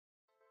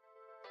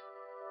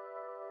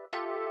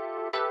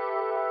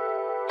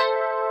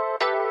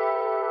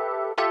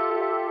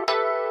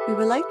We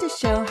would like to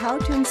show how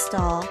to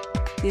install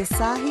the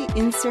ASAHI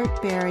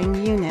insert bearing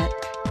unit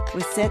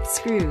with set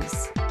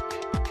screws.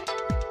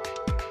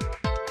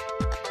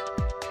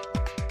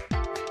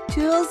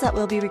 Tools that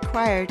will be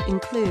required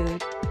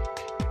include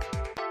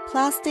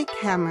plastic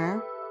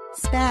hammer,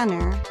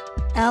 spanner,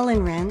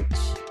 Allen wrench,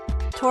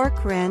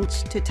 torque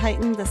wrench to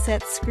tighten the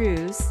set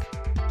screws,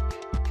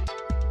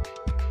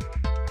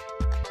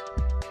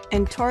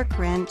 and torque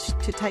wrench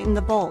to tighten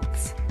the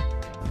bolts.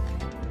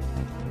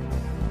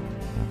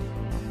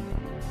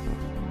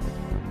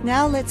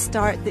 Now let's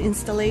start the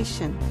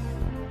installation.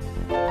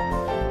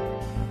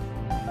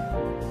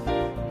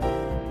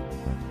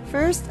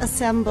 First,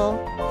 assemble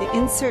the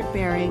insert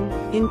bearing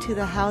into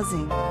the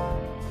housing.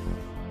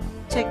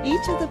 Check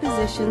each of the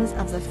positions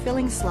of the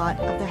filling slot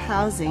of the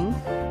housing,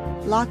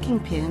 locking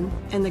pin,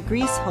 and the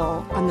grease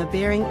hole on the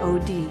bearing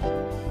OD.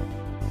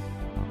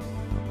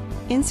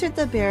 Insert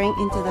the bearing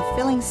into the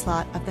filling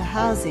slot of the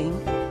housing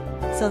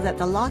so that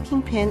the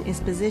locking pin is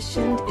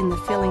positioned in the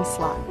filling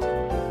slot.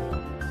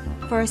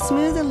 For a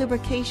smoother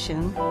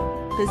lubrication,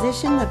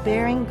 position the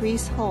bearing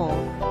grease hole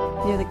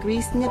near the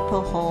grease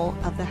nipple hole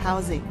of the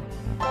housing.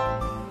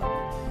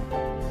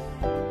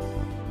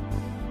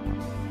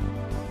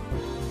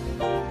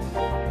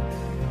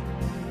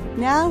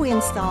 Now we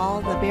install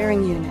the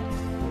bearing unit.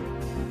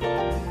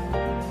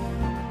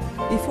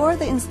 Before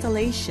the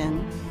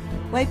installation,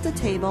 wipe the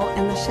table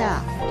and the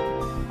shaft,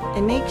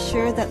 and make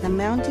sure that the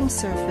mounting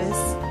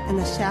surface and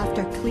the shaft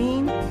are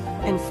clean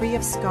and free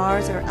of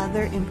scars or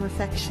other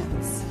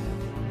imperfections.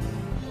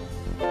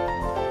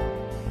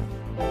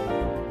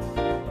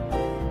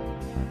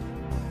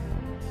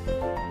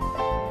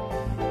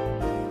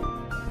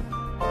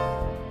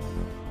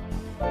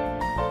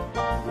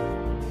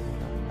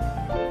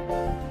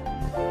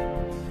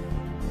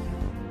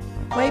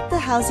 Wipe the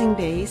housing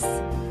base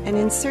and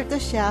insert the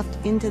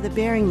shaft into the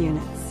bearing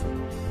units.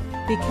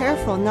 Be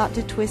careful not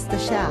to twist the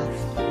shaft.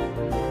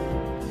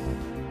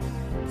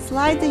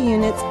 Slide the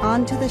units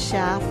onto the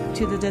shaft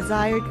to the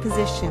desired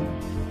position.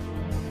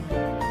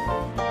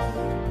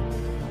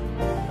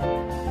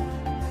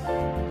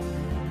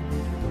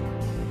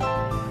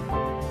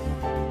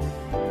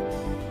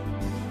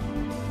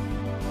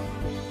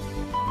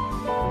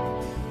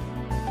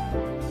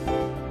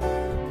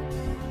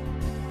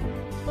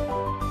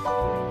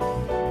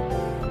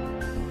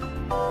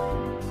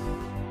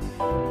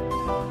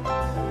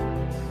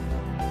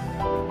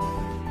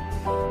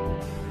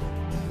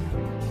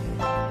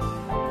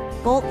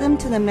 Bolt them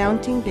to the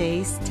mounting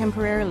base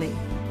temporarily.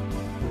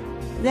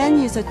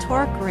 Then use a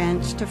torque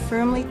wrench to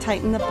firmly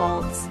tighten the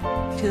bolts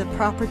to the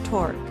proper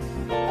torque.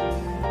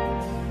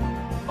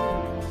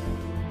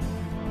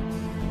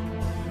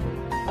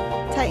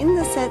 Tighten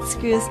the set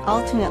screws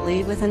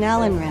alternately with an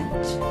Allen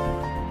wrench.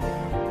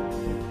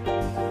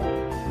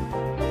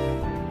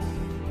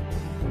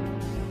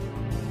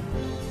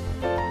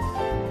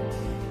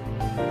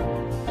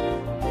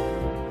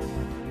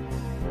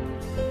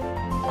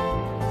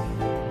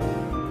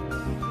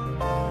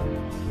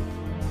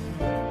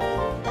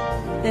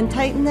 Then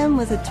tighten them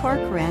with a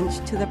torque wrench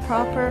to the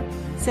proper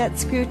set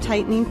screw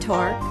tightening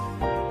torque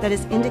that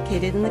is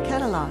indicated in the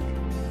catalog.